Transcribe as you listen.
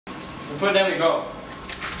Put them, we go.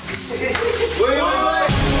 Wait.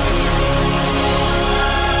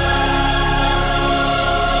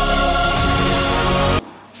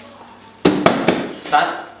 Start.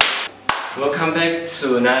 Welcome back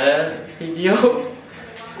to another video.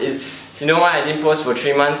 It's, you know why I didn't post for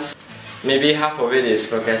 3 months? Maybe half of it is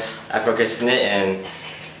I procrastinate and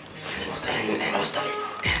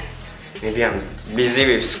maybe I'm busy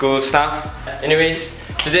with school stuff. Anyways,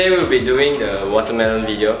 today we'll be doing the watermelon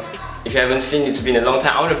video. If you haven't seen, it's been a long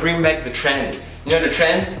time. I want to bring back the trend. You know the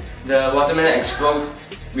trend? The watermelon explode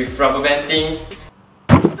with rubber band thing.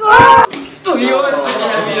 Oh, yo, it's really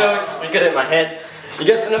heavy though. It's bigger than my head. You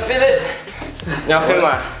guys wanna feel it? Now film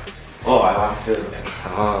ah. Oh, I want to feel it.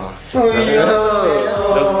 Oh.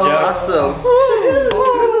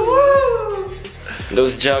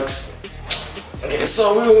 Those jugs. Okay,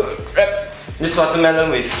 so we will wrap this watermelon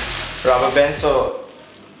with rubber band so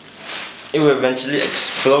it will eventually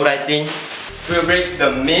explode, I think. We will break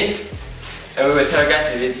the myth and we will tell you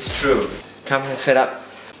guys if it's true. Come and set up.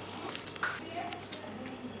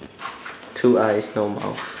 2 eyes, no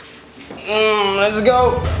mouth. Let's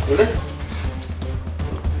go!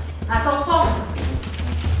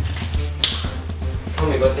 Come,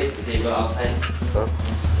 we go take the table outside. Huh?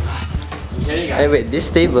 Hey, wait, this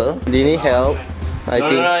table? Do you need help? I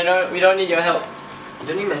think. No, we don't need your help. You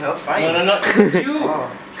don't need my help? Fine. No, not you!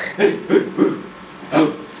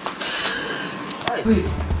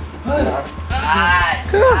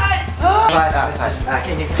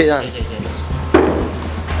 Sit on.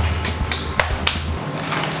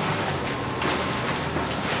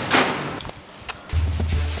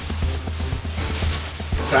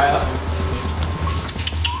 Try out.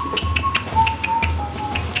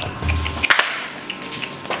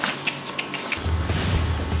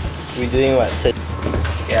 We doing what? Sit.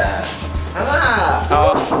 Yeah.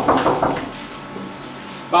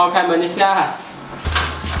 Bao khai Malaysia.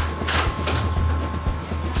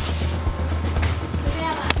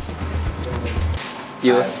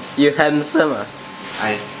 You handsome ah?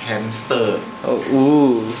 I hamster. Oh,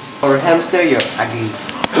 ooh. For a hamster, you're ugly.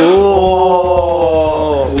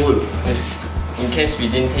 Oh. Cool. In case we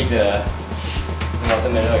didn't take the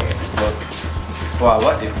watermelon explode. Wow,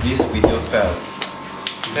 what if this video fell?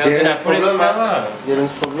 Then I put it down.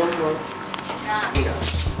 There's problem bro.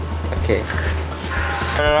 Okay.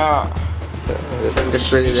 Just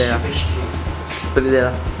put it there. Put it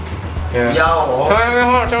there. Yo.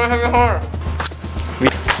 Show me hard.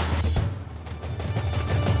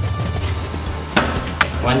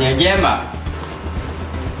 One year game ah.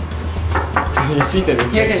 You see the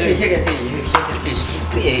reflection? Here can see.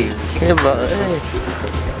 Stupid. Yeah, but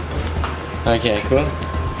Okay,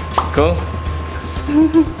 cool.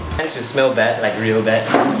 Hands will smell bad, like real bad.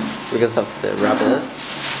 because of the rubber.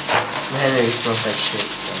 Man, it smells like shit.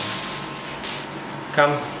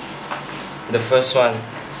 Come, the first one.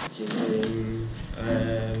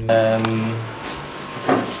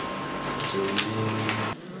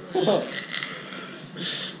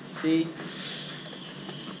 See?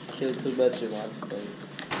 Kill 2 birds with 1 stone.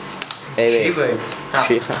 Hey, wait. 3 birds.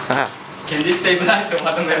 Can this stabilize the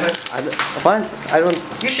watermelon? What? I don't.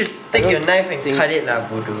 You should take your knife and cut it lah,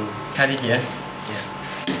 bodoh. Cut it here. Yeah.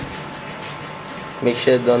 Make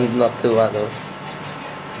sure not too hard though.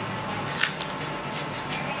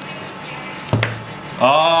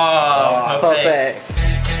 Oh, Perfect.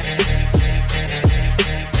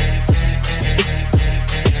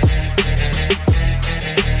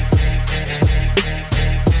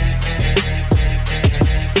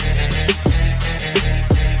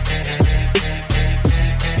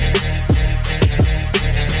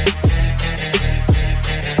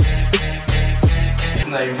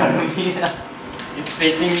 Not in front of me. It's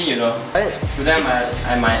facing me, you know. Today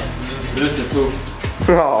I might lose a tooth.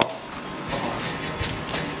 Oh.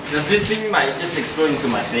 Does this thing might just explode into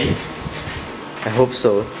my face? I hope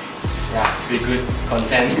so. Yeah, be good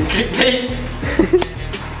content. Clickbait.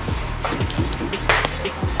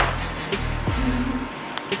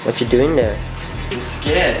 What you doing there? I'm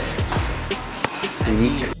scared.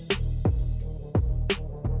 Leak.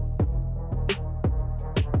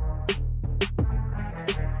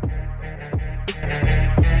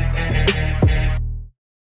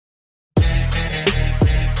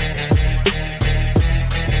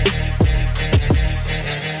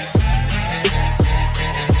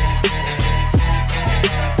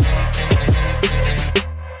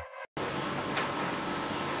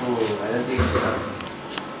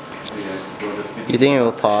 You think it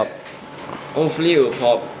will pop? Hopefully it will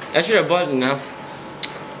pop. I should have bought enough.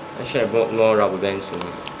 I should have bought more rubber bands.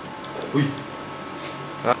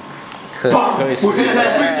 Curse. Try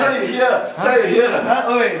it here. Try it here.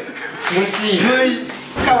 Let's see.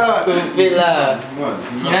 Stupid lah.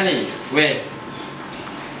 挤哪里？喂。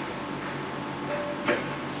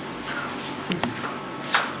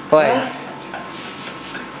 Why?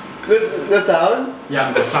 The sound?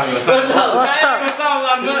 Yeah, the sound. What's up? What's up?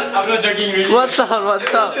 I'm not joking really. What's up?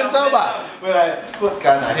 What's up? 知道吧？未来不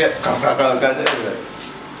干哪天搞这个。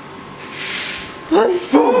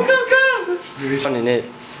 Boom! Sound in it.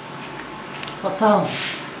 What sound?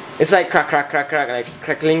 It's like crack, crack, crack, crack, like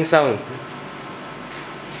crackling sound.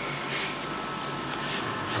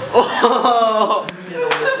 Oh!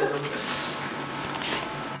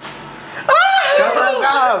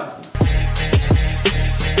 Come.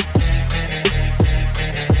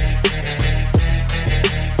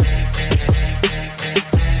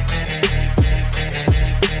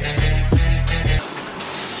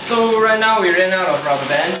 So right now we ran out of rubber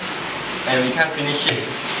bands and we can't finish it.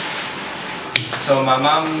 So my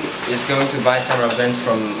mom is going to buy some rubber bands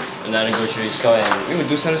from another grocery store and we will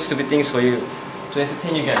do some stupid things for you to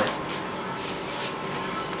entertain you guys.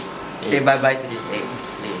 Say bye-bye to this egg.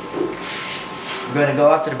 We're gonna go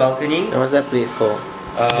up to the balcony. And what's that plate for?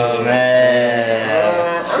 Oh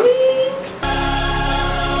man.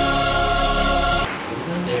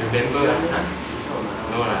 Hey, remember?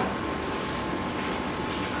 No lah.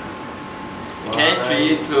 Okay,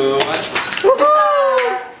 3, 2, 1.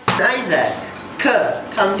 Isaac,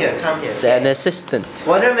 come here. An assistant.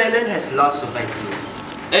 Watermelon has lots of vitamins.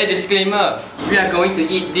 Hey, disclaimer. We are going to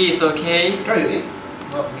eat this, okay? Try to eat.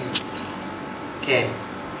 Not me. Okay,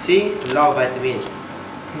 see? A lot of vitamins.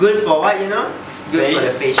 Good for what, you know? Good for the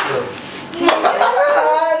Face. facial.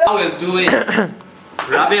 I will do it.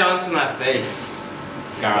 Rub it onto my face,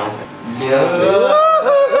 girl.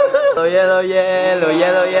 Yellow, yellow, yellow, yellow,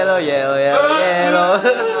 yellow, yellow, yellow, yellow.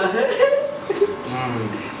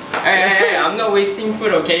 Hey, I'm not wasting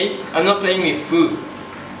food, okay? I'm not playing with food.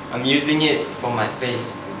 I'm using it for my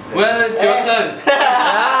face. Well, it's your turn.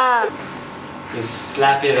 You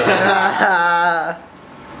slap it on.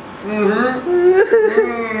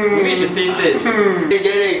 Maybe you should taste it. You're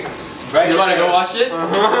getting. Right, you wanna go wash it?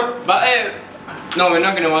 But hey, no, we're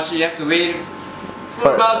not gonna wash it. You have to wait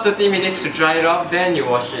for about 30 minutes to dry it off, then you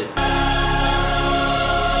wash it.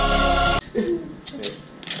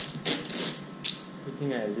 Good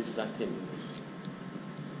thing I have this duct tape.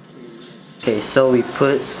 Okay, so we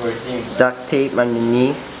put Squirting. duct tape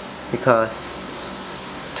underneath because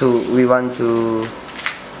we want to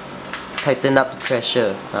tighten up the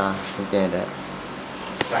pressure. Something like that.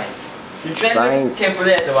 Science. You try to Science. look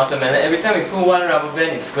carefully at the watermelon. Every time we put one rubber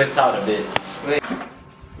band, it squirts out a bit. Wait.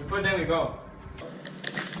 We put, then we go.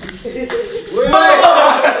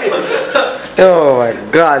 Oh my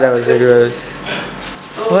god, that was gross.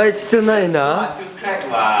 Why it's still not enough? To crack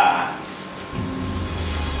lah.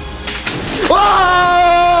 Whoa!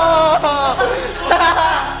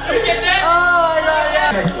 You get that? Oh my god,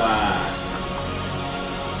 yeah! Crack lah.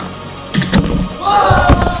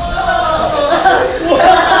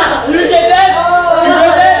 You get that?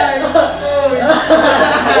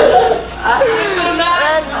 It's so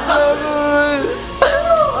nice. That's so good!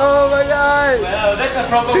 Oh my god! Well, that's a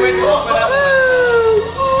proper way to open up.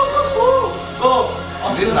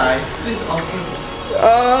 This is nice. This is awesome.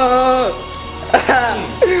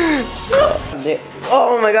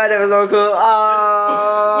 Oh my god, that was so cool!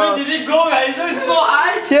 Oh. Where did it go, guys? It's so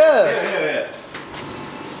high. Here!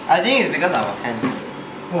 I think it's because our hands.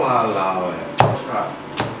 Walao. Try.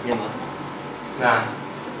 Yeah, man. Nah.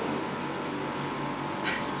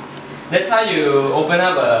 That's how you open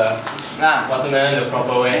up a watermelon the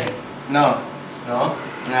proper way. No. No?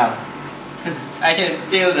 No. I can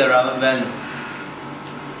feel the rubber band.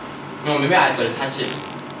 No, maybe I have to touch it.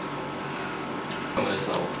 From the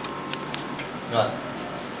soul. What?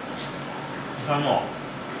 One more.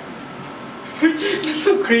 It's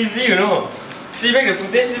so crazy, you know. See back the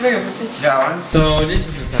footage, Yeah, one. So this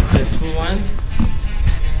is a successful one.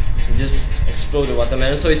 You just explode the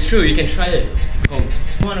watermelon. So it's true, you can try it. Oh,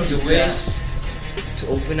 one of the ways to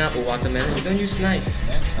open up a watermelon, you don't use knife.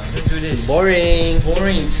 Don't do this. Boring. It's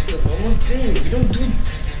boring. It's the normal thing. We don't do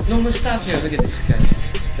normal stuff here. Look at this, guys.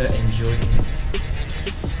 They're enjoying it.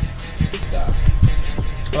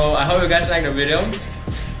 Oh, I hope you guys like the video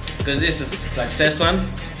because this is a success one.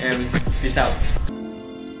 And peace out.